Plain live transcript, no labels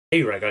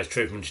Hey right guys,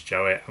 Truthman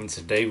Joey, and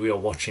today we are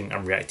watching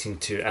and reacting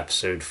to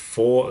episode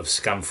 4 of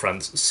Scam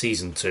France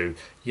Season 2.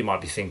 You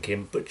might be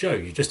thinking, but Joe,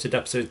 you just did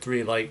episode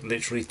 3 like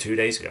literally 2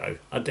 days ago.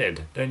 I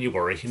did, don't you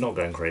worry, you're not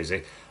going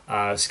crazy.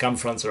 Scam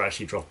France are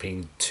actually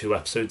dropping 2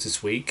 episodes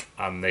this week,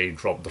 and they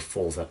dropped the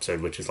 4th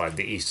episode, which is like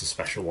the Easter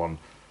special one,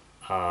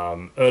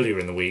 earlier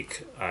in the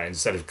week.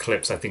 Instead of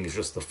clips, I think it's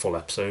just the full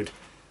episode,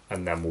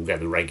 and then we'll get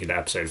the regular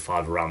episode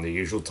 5 around the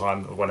usual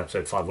time of when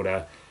episode 5 would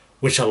air.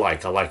 Which I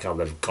like. I like how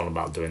they've gone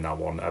about doing that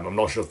one. I'm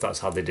not sure if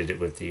that's how they did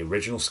it with the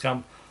original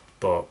Scam,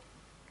 but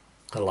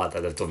I like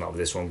that they've done that with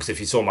this one. Because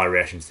if you saw my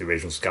reaction to the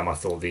original Scam, I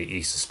thought the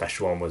Easter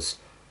special one was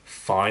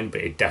fine,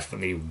 but it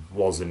definitely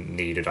wasn't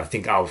needed. I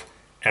think out of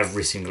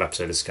every single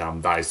episode of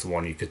Scam, that is the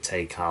one you could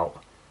take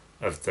out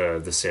of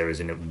the series,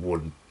 and it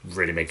would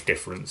really make a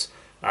difference.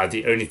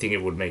 The only thing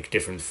it would make a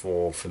difference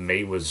for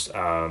me was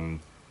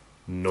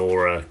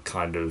Nora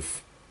kind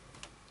of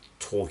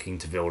talking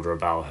to Vilda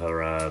about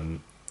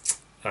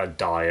her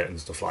diet and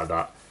stuff like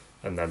that,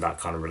 and then that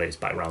kind of relates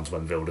back around to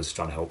when Vilda's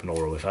trying to help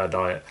Nora with her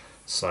diet.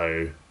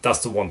 So that's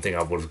the one thing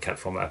I would have kept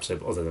from the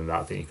episode. But other than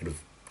that, I think you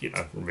could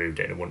have removed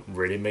it and it wouldn't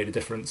really made a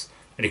difference.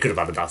 And you could have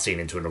added that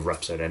scene into another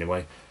episode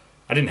anyway.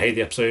 I didn't hate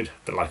the episode,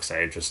 but like I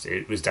say,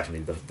 it was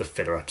definitely the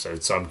filler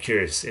episode. So I'm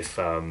curious if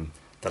they'll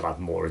add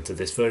more into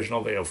this version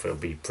of it, or if it'll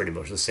be pretty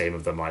much the same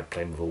of them like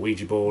playing with a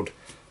Ouija board,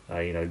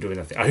 doing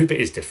that thing. I hope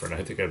it is different. I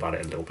hope they go about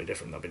it a little bit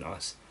different. That'd be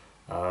nice.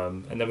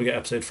 And then we get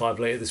episode 5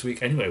 later this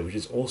week anyway, which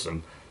is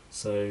awesome.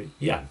 So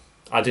yeah,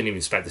 I didn't even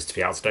expect this to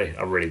be out today.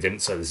 I really didn't.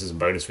 So this is a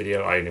bonus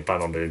video. I only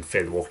plan on doing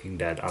Fear the Walking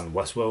Dead and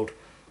Westworld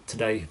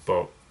today,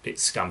 but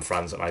it's Scam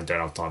France and I don't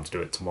have time to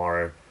do it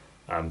tomorrow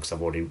because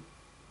I've already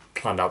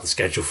planned out the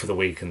schedule for the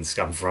week, and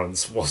Scam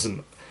France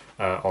wasn't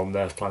on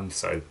their plan.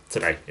 So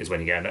today is when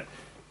you're getting it,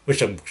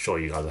 which I'm sure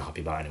you guys are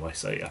happy about anyway.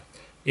 So yeah.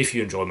 If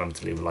you enjoy, remember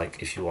to leave a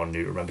like. If you are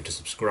new, remember to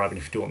subscribe. And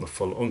if you do want the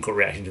full uncut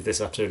reaction to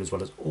this episode as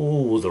well as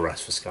all the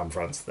rest for Scam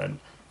France, then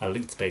a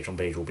link to the Patreon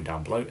page will be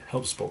down below.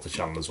 Help support the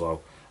channel as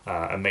well.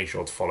 And make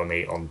sure to follow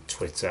me on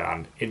Twitter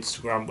and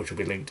Instagram, which will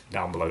be linked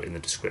down below in the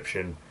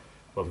description,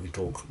 where we can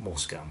talk more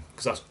Scam,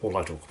 because that's all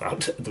I talk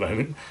about at the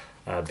moment.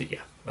 But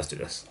yeah, let's do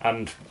this.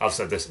 And I've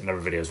said this in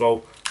every video as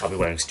well, I'll be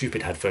wearing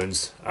stupid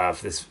headphones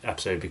for this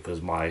episode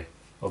because my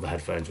other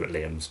headphones were at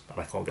Liam's and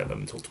I can't get them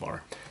until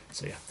tomorrow.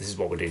 So yeah, this is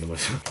what we're dealing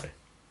with.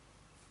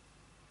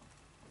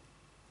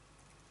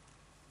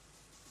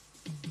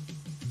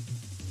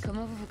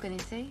 Comment vous vous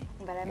connaissez?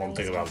 One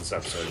thing about this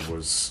episode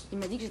was Il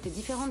m'a dit que j'étais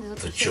différente des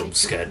autres the filles avec jump qui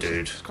scare, je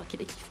dude. Je crois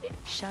qu'il a kiffé.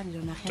 Charles, il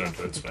en a rien à Don't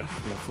foutre de hurt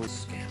toi. me.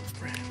 Scam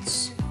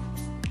France.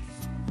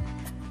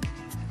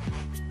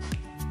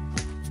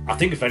 I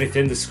think if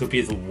anything, this could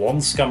be the one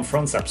Scam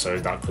France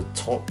episode that could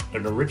top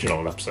an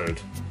original episode.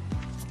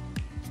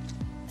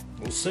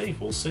 We'll see,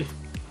 we'll see.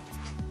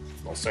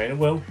 Not saying it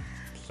will,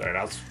 saying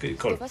it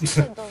could. C'est pas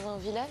censé être dans un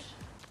village.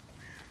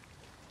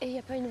 Et il n'y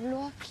a pas une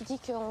loi qui dit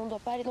qu'on ne doit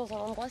pas aller dans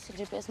un endroit si le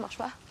GPS marche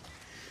pas.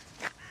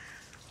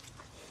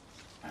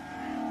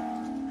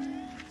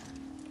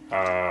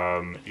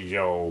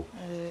 Yo.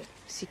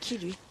 C'est qui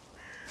lui?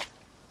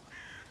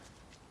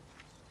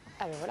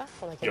 Ah ben voilà,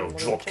 on a qu'à Yo, aller dans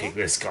dropkick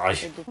this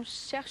guy. On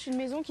cherche une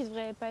maison qui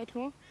devrait pas être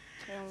loin,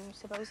 et on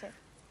sait pas où c'est.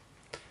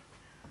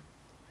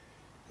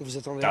 Vous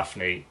attendez?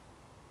 Daphne,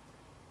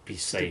 be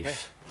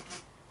safe.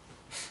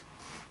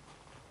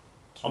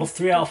 Out of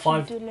 3 out of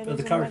 5 of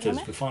the characters,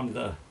 we found it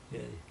there.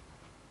 Yeah.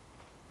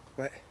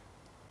 Ouais.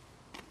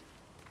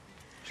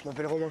 Je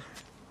m'appelle Romain.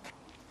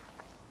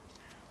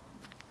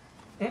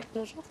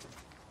 Bonjour.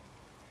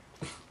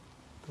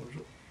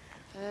 Bonjour.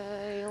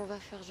 Et on va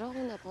faire genre,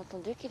 on n'a pas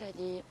entendu qu'il a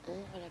dit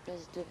on à la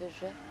place de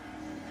je.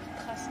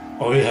 Trace.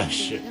 Oh yeah,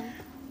 shit.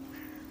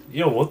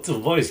 Yo,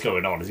 what is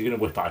going on? Is he gonna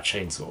whip out a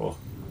chainsaw?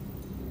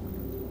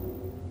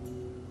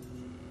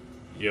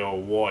 Yo,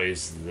 what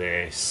is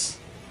this?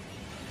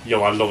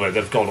 Yo, I love it.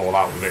 They've gone all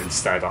out with it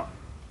instead.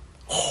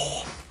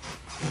 Oh,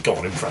 go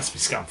on, impress me,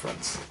 Scam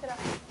France.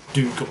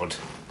 Do good.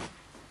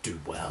 Do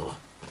well.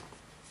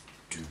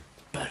 Do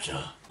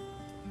better.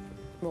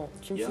 Bon,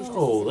 tu me Yo, fiches de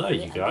there si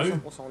you c'est à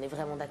go. 200%, on est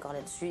vraiment d'accord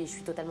là-dessus et je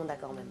suis totalement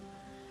d'accord même.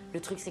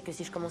 Le truc c'est que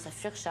si je commence à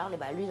fuir Charles, et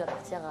bah lui il va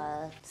partir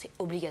c'est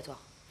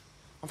obligatoire.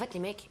 En fait les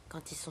mecs,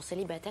 quand ils sont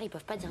célibataires, ils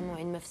peuvent pas dire non à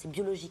une meuf, c'est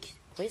biologique.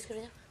 Vous voyez ce que je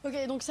veux dire?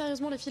 Ok, donc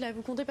sérieusement les filles là,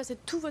 vous comptez passer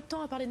tout votre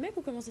temps à parler de mecs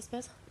ou comment ça se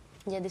passe?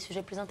 Il y a des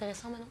sujets plus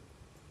intéressants maintenant?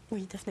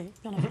 Oui, Daphné,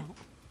 il y en a plein.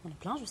 Il y en a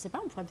plein, je sais pas,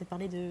 on pourrait peut-être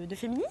parler de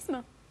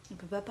féminisme. On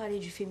peut pas parler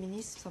du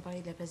féminisme sans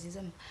parler de la place des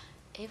hommes.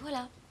 Et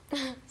voilà.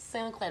 C'est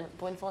incroyable.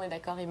 Pour une fois on est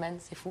d'accord, Iman,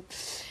 c'est fou.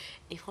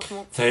 Et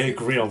franchement, They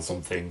agree on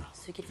something.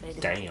 ce qu'il fallait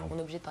Damn. débattre, on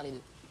est obligé de parler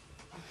d'eux.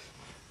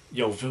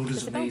 Yo, Je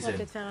Vilda's sais pas, on pourrait amazing.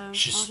 peut-être faire un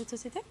She's- jeu de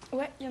société?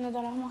 Ouais, il y en a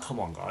dans l'armoire. Come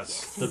on,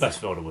 guys. The best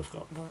Vilda we've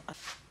got. Bon,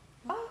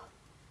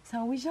 C'est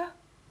un Ouija.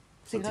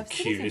 C'est the grave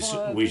stylé, cutest c'est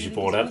pour, Ouija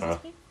board communiquer sur les ever.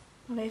 esprits.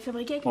 On l'avait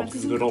fabriqué avec One ma of the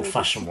cousine. good quand on old était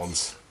fashioned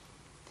petite.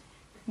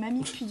 ones.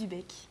 Mamie puis du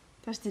bec.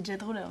 Enfin, j'étais déjà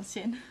drôle à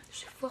l'ancienne.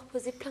 je vais pouvoir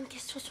poser plein de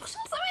questions sur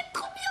Charles, ça va être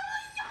trop bien.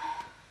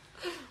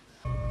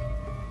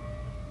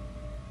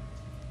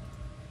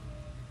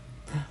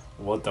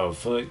 What the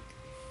fuck?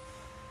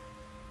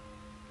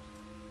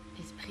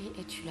 Il se Esprit,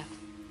 es-tu là?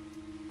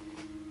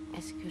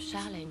 Est-ce que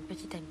Charles a une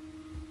petite amie?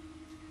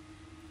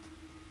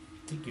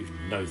 I think you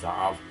know that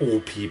out of all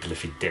people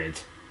if he did.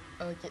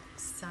 Ok,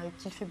 sérieux,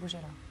 qui le fait bouger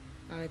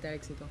là? Arrête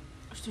Alex, c'est toi.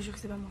 Je te jure que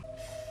c'est pas moi.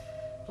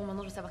 Bon,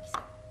 maintenant je veux savoir qui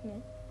c'est.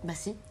 Non. Bah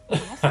si. Non,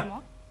 c'est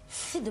moi.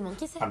 Si, demande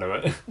qui c'est. I know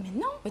it. Mais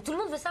non. Mais tout le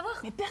monde veut savoir.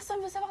 Mais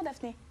personne veut savoir,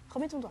 Daphné.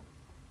 Remets ton doigt.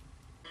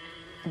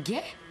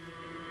 Gay?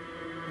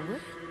 Oui.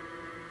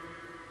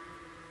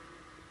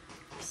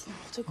 Mais c'est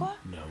n'importe quoi.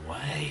 No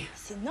way.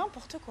 C'est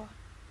n'importe quoi.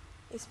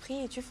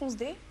 Esprit, es-tu fonce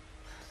D?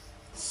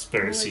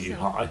 Spirit see you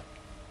high.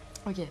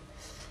 Ok.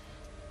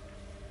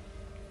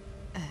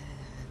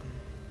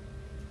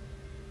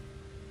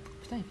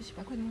 Putain, et puis je sais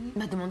pas quoi demander.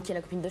 Bah demande qui est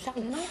la copine de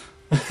Charles.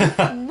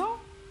 Non.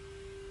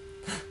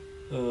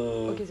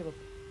 Non. Ok, c'est bon.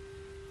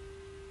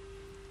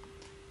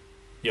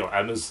 Yo,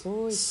 Emma's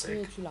Oh, sick.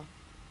 es-tu là?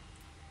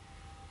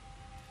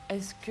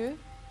 Est-ce que,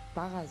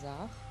 par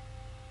hasard,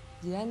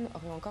 Diane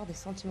aurait encore des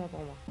sentiments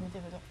pour moi? Mais t'es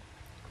dedans.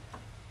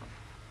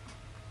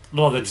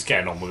 No, they're just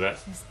getting on with it.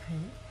 Esprit.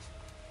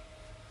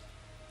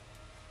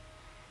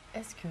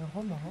 Est-ce que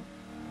Romain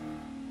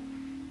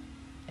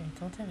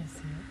est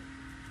intéressé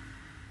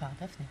par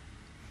Daphné?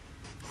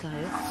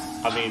 Sérieux?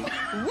 I mean,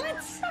 Ouais,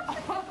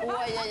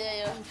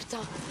 putain.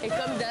 Et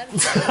comme d'hab.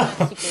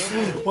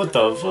 what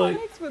the fuck?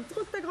 Alex, faut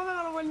trop que ta grand-mère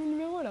elle envoie le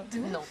numéro là.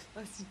 Non. Ah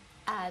si.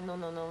 Ah non,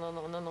 non, non, non,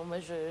 non, non, non. Moi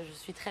je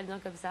suis très bien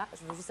comme ça.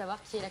 Je veux juste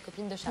savoir qui est la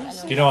copine de Charles.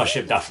 Do you know I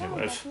ship Daphne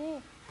with? Daphné,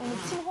 on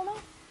est team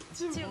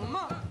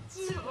Romain.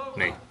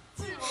 Me.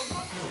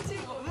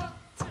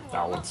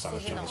 That one sounds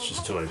like it's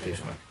just too OP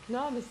for me.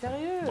 Non mais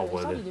sérieux, Non,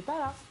 ouais, Charles mais- il est pas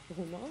là.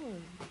 Romain.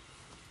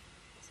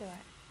 C'est vrai.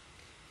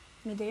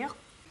 Mais d'ailleurs,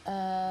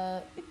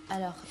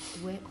 Alors,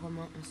 ouais,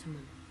 Romain, en ce moment.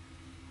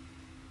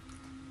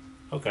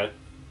 Okay.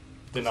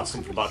 Didn't ask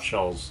something about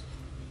Charles.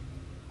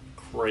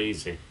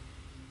 Crazy.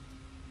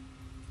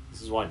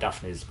 This is why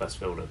Daphne is the best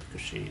builder, because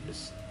she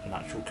is an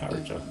actual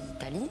character.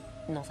 Italie?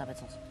 Non, ça n'a pas de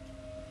sens.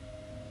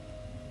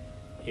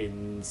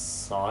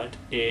 Inside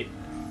it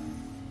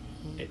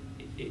it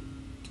it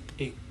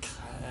it,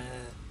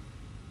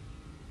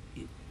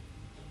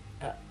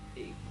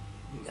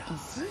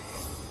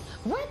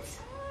 What?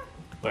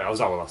 wait, I was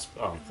that one last.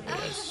 Oh,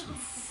 yes,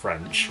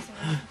 French.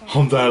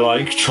 I'm there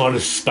like trying to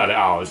spell it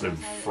out as in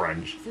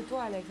French. C'est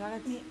toi Alex,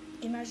 arrête. mais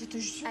Emma, je te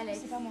jure, Alex.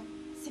 c'est pas moi.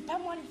 C'est pas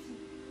moi, les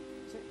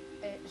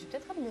filles. J'ai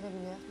peut-être allumé la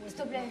lumière. S'il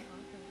te plaît.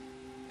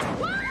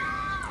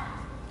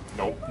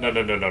 No, no,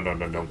 no, no, no, no,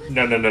 no, no,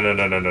 no, no, no, no,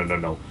 no, no, no, no,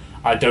 no.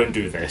 I don't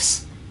do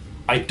this.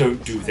 I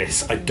don't do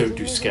this. I don't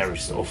do scary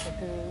stuff.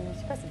 Je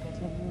sais pas, c'est peut-être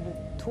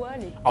le toi,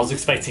 les... I was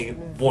expecting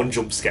one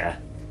jump scare.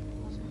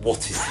 What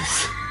is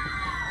this?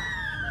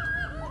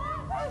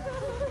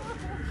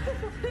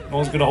 No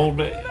one's gonna hold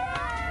me.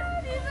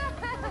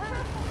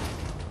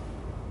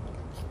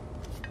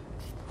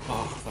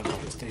 Oh, thank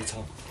God it's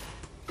daytime.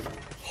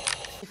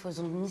 Il faut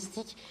zone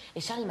mystique.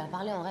 Et Charles, il m'a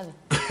parlé en rêve.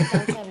 C'était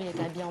incroyable, il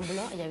était habillé en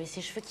blanc, il y avait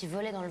ses cheveux qui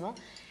volaient dans le vent.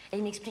 Et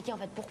il m'expliquait en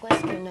fait pourquoi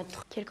est-ce que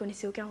notre... Qu'elle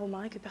connaissait aucun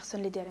Romain et que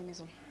personne l'aidait à la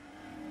maison.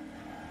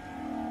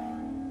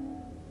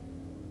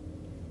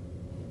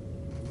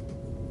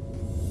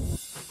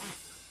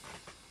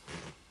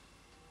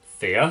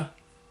 Thea?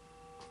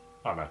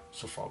 Oh no,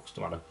 it's a fox,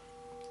 no matter.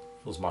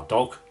 It was my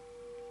dog.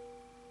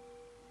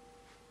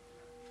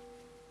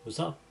 Was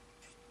that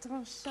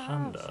Putain, Charles.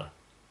 panda?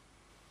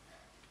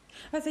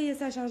 Ah ça y est,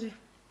 ça a chargé.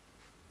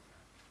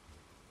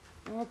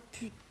 Oh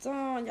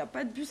putain, y a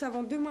pas de bus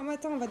avant demain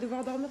matin, on va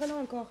devoir dormir là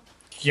encore.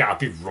 Yeah, I'd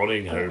be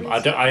running home.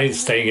 I ain't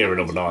staying here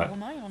another night.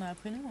 Romain, il en a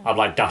après nous. I'd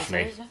like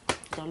Daphne.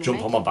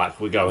 Jump on my back,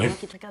 we're going.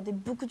 J'ai regardé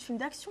beaucoup de films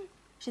d'action.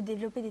 J'ai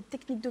développé des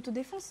techniques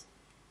d'autodéfense.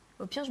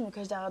 Au pire, je me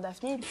cache derrière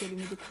Daphné et puis elle lui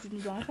met des coups de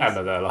genoux dans la face.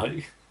 And they're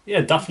like,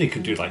 yeah, Daphne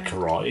could do like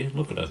karate.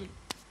 Look at her.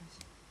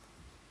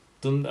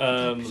 Doesn't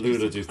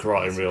Luna do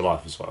karate in real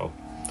life as well?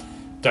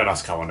 Don't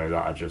ask how I know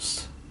that, I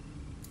just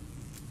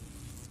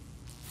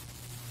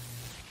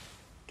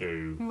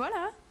do.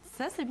 Voilà,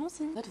 ça c'est bon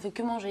signe. Toi, tu fais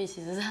que manger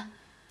ici, c'est ça?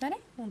 Allez,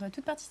 on doit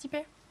toutes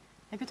participer.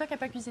 Y'a que toi qui a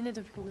pas cuisiné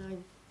depuis qu'on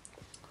arrive.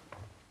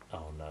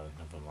 Oh no,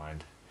 never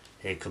mind.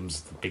 Here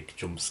comes the big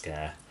jump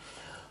scare.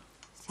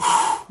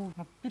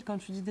 Pile quand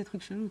tu dis des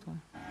trucs chelous, toi.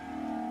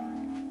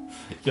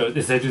 Yo,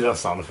 if they do that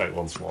sound effect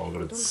once more, I'm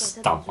gonna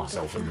stab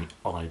myself in the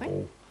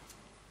eyeball.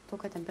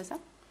 Pourquoi t'aimes pas ça?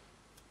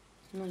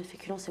 Non, les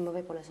féculents, c'est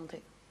mauvais pour la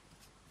santé.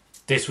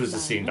 This was the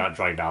scene that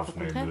dragged out for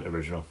me in the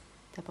original.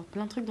 T'apportes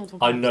plein de trucs dans ton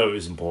I know it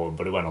was important,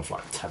 but it went on for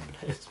like 10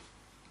 minutes.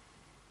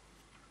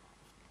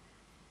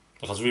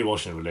 Like, I was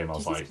rewatching it with Liam, I Tu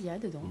was sais ce like, qu'il y a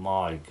dedans?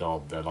 my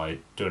god, they're like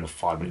doing a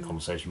 5-minute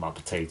conversation about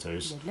Il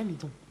potatoes. y a de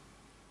l'amidon.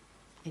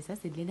 Et ça,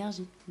 c'est de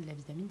l'énergie, de la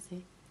vitamine C.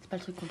 C'est pas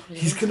le truc contre les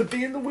He's gonna be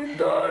in the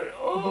window!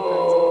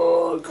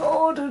 Oh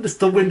god! It's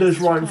the window's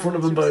right in front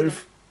of them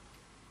both.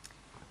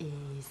 Et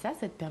ça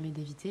te permet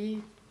d'éviter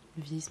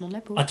le vieillissement de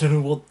la peau. I don't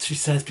know what she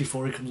says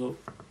before he comes up.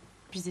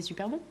 Puis c'est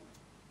super bon.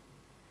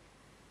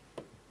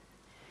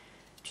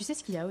 Tu sais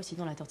ce qu'il y a aussi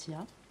dans la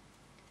tortilla?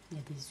 Il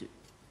y a des œufs.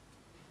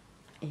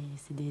 Et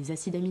c'est des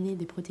acides aminés,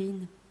 des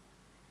protéines.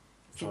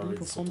 C'est J'en bon ai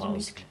pour dit prendre ça du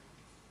aussi. muscle.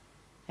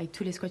 Avec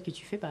tous les squats que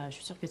tu fais, bah, je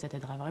suis sûre que ça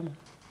t'aidera vraiment.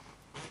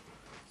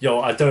 Yo,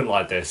 I don't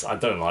like this. I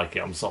don't like it.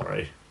 I'm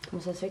sorry.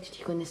 Comment ça se fait que tu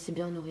t'y connais si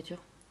bien en nourriture?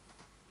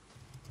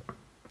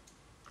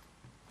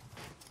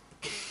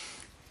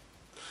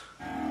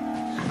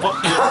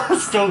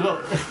 Still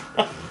got.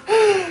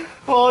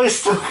 Oh, it's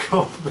still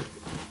got me.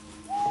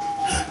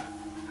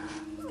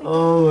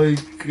 Oh my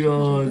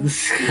god,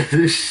 this scared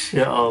the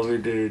shit out of me,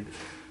 dude.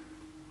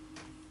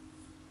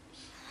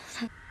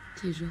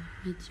 T'es genre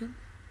médium?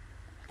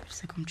 Appelle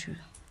ça comme tu veux.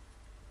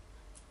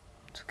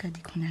 En tout cas, dès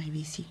qu'on est arrivé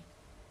ici,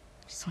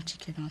 j'ai senti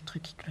qu'il y avait un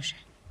truc qui clochait.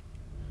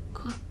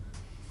 Quoi?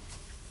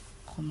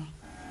 Romain.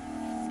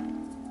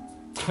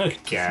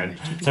 Again,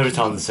 every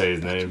time they say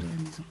his name.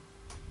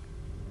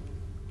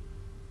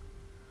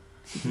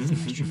 C'est des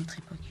images d'une autre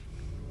époque.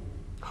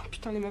 Oh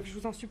putain, les meufs, je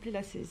vous en supplie,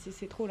 là,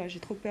 c'est trop, là, j'ai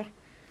trop peur.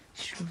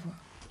 Je le vois.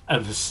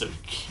 Ever so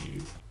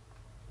cute.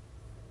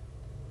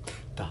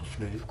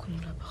 Daphne. Faut qu'on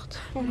nous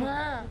l'apporte.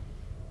 Maman.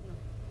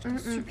 Je t'en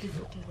supplie,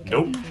 faut qu'on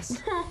regarde. Nope.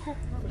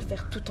 On va le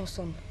faire tout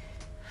ensemble.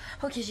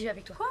 Ok, j'y vais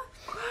avec toi.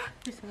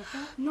 Mais ça va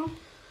pas? Non.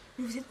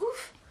 Mais vous êtes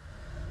ouf.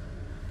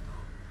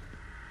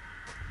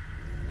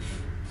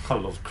 I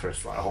love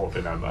Chris like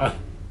holding Emma.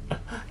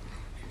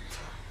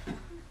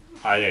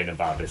 I ain't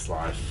about this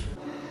life.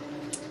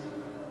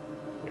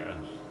 Yeah.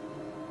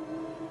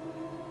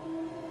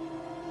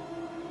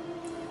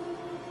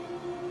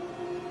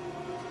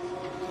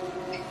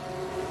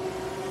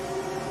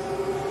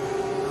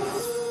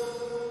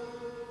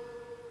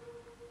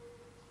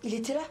 Il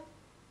était là?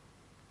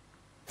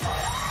 Oh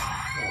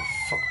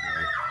fuck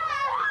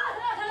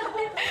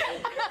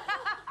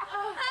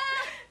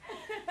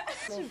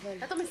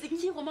Attends, mais c'est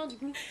qui Romain du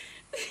coup?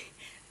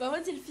 Bah en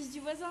fait c'est le fils du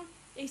voisin.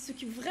 Et il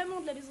s'occupe vraiment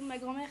de la maison de ma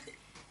grand-mère.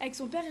 Avec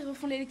son père, ils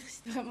refont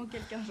l'électricité. Vraiment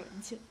quelqu'un, j'ai envie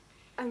de dire.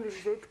 Ah mais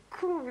vous êtes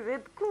cons, c'est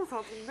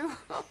un truc de ouf.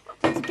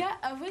 En tout cas,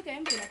 avouez quand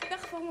même que la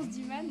performance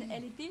d'Iman,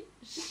 elle était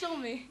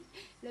chambée.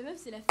 La meuf,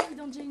 c'est la fille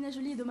d'Angelina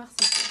Jolie et d'Omar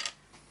Sy.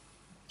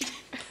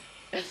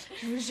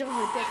 Je vous jure,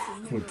 vos têtes,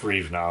 c'est We mieux.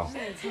 breathe now.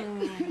 C'est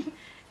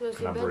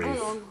Can I breathe?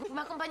 Vous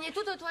m'accompagnez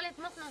toutes aux toilettes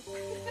maintenant.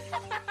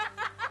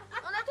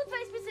 On a toutes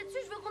failli se pisser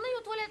dessus, je veux qu'on aille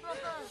aux toilettes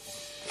maintenant.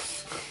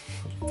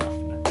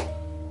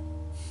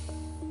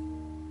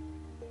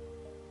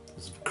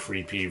 There's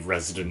creepy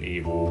Resident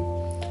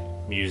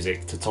Evil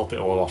music to top it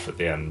all off at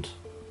the end.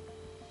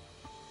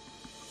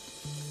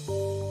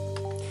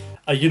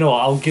 You know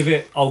what, I'll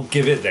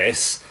give it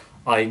this.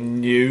 I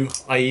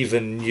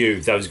even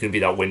knew there was going to be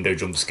that window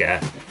jump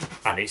scare,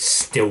 and it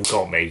still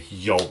got me.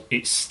 Yo,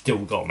 it still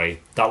got me.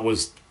 That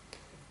was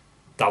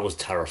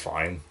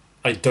terrifying.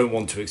 I don't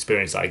want to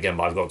experience that again,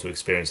 but I've got to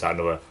experience that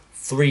another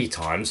 3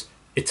 times.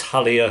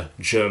 Italia,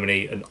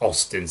 Germany, and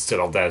Austin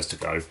still have theirs to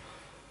go.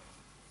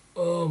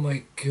 Oh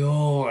my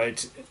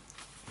god.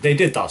 They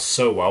did that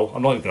so well.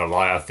 I'm not even gonna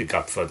lie, I think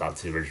I prefer that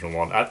to the original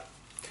one.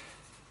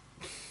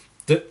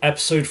 The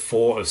episode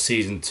 4 of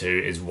season 2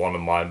 is one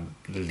of my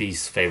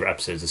least favourite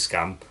episodes of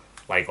Skam.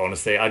 Like,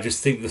 honestly, I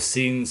just think the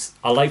scenes,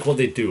 I like what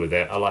they do with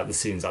it. I like the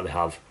scenes that they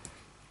have.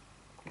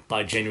 But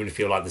I genuinely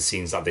feel like the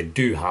scenes that they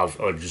do have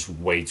are just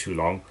way too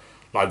long.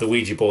 Like, the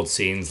Ouija board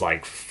scene's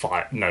like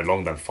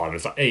longer than 5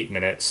 minutes, like 8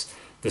 minutes.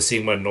 The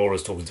scene where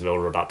Nora's talking to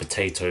Vilra about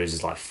potatoes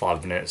is like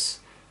 5 minutes.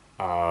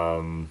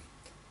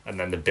 And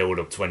then the build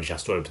up to when she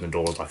has to open the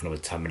door is like another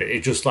 10 minutes.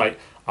 It's just like,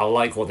 I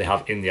like what they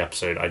have in the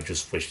episode. I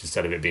just wish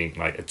instead of it being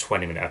like a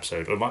 20-minute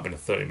episode, or it might have been a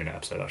 30-minute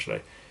episode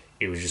actually,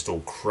 it was just all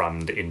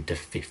crammed into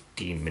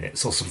 15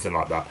 minutes or something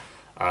like that.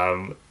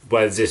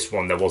 Whereas this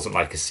one, there wasn't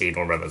like a scene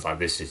or remember, it's like,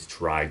 this is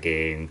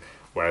dragging.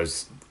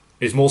 Whereas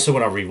it's more so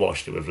when I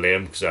rewatched it with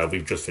Liam, because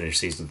we've just finished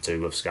season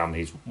 2 of Skam,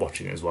 he's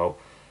watching it as well.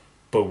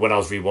 But when I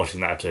was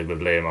rewatching that episode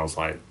with Liam, I was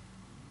like,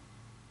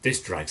 this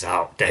drags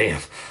out,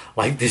 damn.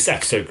 Like, this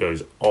episode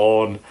goes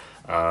on,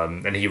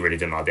 and he really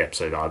didn't like the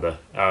episode either.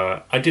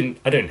 I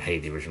don't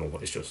hate the original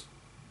one, it's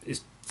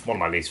one of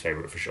my least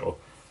favourite for sure.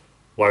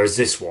 Whereas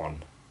this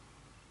one,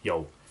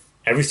 yo,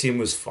 every scene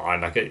was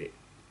fine. Like,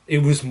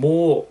 it was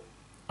more,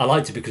 I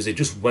liked it because they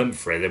just went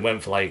for it. They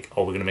went for like,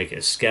 oh, we're going to make it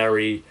a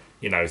scary,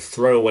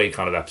 throwaway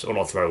kind of episode, or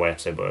not throwaway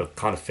episode, but a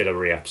kind of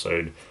fillery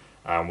episode.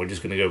 We're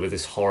just going to go with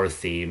this horror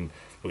theme.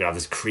 We're going to have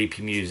this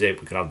creepy music.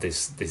 We're going to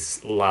have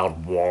this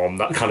loud wham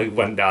that kind of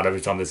went down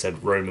every time they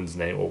said Roman's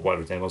name, or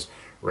whatever his name was,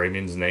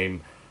 Ramian's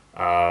name.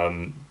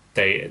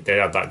 They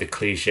had like the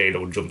cliche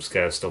little jump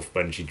scare stuff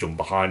when she jumped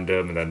behind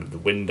him, and then the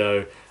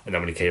window, and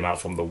then when he came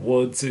out from the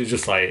woods, it was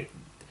just like,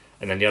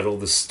 and then you had all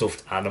the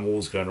stuffed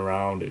animals going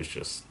around. It was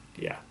just,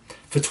 yeah.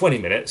 For 20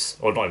 minutes,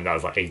 or not even that, it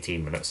was like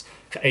 18 minutes.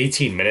 For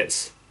 18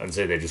 minutes, and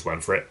so they just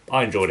went for it.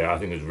 I enjoyed it. I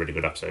think it was a really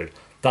good episode.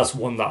 That's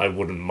one that I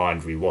wouldn't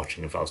mind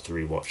rewatching if I was to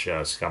rewatch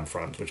Skam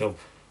France, which I'll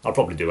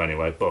probably do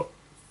anyway, but,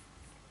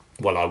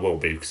 well, I will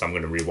be, because I'm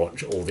going to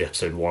rewatch all the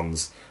episode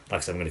 1s. Like I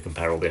said, I'm going to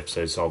compare all the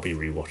episodes, so I'll be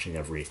rewatching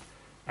every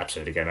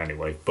episode again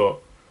anyway. But,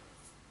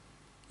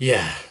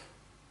 yeah,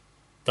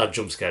 that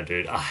jump scare,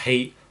 dude. I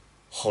hate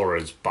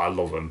horrors, but I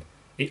love them.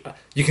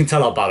 You can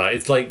tell how bad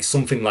it's like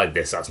something like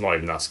this that's not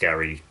even that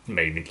scary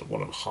made me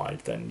want to hide.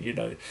 Then,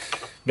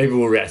 maybe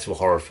we'll react to a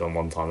horror film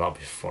one time. That'd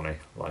be funny,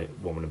 like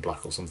Woman in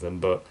Black or something.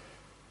 But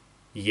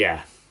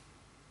yeah,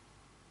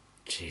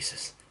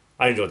 Jesus.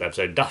 I enjoyed the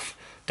episode.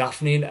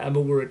 Daphne and Emma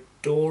were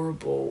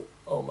adorable.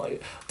 Oh my,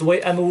 the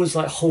way Emma was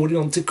like holding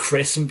on to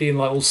Chris and being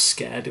like all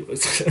scared, it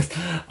was,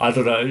 I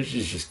don't know,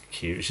 she's just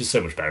cute. It's just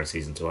so much better in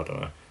season 2, I don't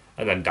know.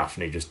 And then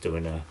Daphne just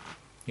doing a,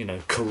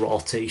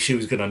 karate. She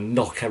was going to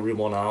knock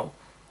everyone out.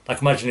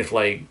 Like, imagine if,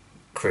 like,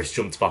 Chris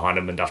jumped behind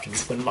him and Daphne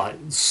just went, like,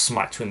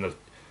 smacked him in the...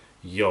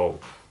 Yo,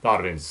 that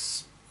would have been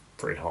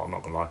pretty hot, I'm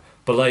not going to lie.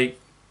 But, like,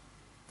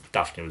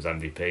 Daphne was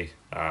MVP.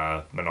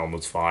 Manon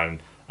was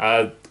fine.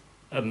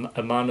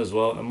 Aman as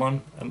well. Amani?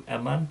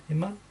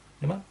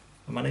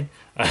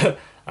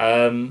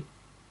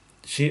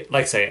 She,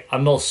 like I say,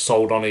 I'm not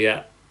sold on her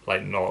yet.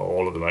 Like, not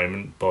all at the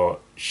moment. But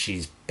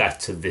she's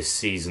better this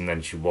season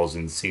than she was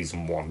in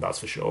season 1, that's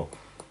for sure.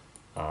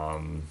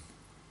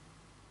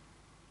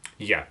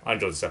 Yeah, I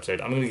enjoyed this episode.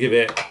 I'm going to give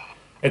it,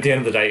 at the end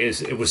of the day,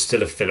 it was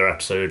still a filler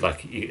episode.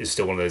 Like, it's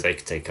still one of those they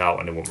could take out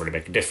and it won't really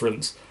make a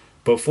difference.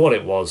 But for what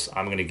it was,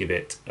 I'm going to give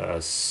it, I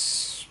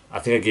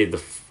think I gave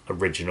the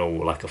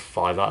original like a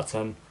 5 out of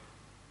 10,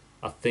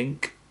 I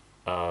think.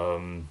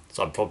 So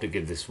I'd probably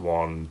give this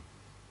one,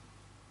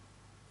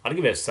 I'd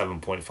give it a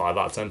 7.5 out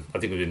of 10. I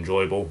think it was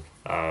enjoyable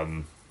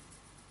for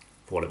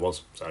what it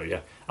was. So yeah,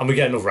 and we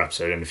get another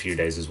episode in a few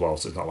days as well.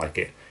 So it's not like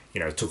it,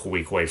 took a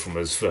week away from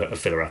us for a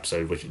filler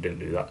episode, which it didn't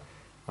do that.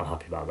 I'm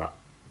happy about that.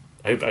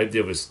 I hope the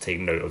others take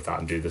note of that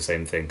and do the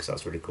same thing, because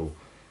that's really cool.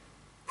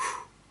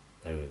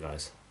 There we go,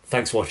 guys.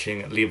 Thanks for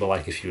watching. Leave a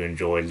like if you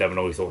enjoyed. Let me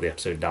know what you thought of the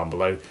episode down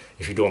below.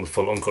 If you do want the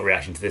full uncut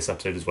reaction to this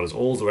episode as well as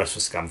all the rest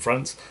of Skam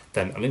France,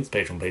 then a link to the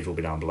Patreon page will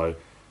be down below.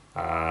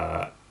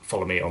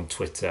 Follow me on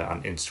Twitter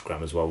and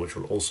Instagram as well, which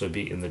will also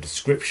be in the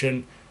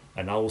description.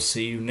 And I will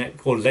see you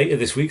later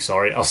this week.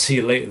 Sorry, I'll see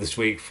you later this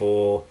week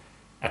for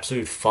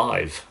episode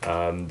 5.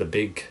 The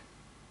big.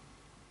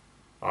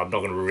 I'm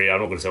not going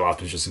to say what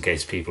happens just in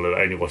case people who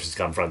only watch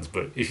Skam France.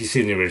 But if you've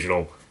seen the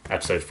original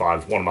episode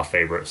 5, one of my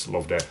favourites,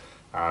 loved it.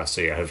 So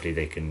yeah, hopefully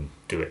they can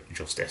do it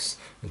justice.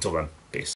 Until then,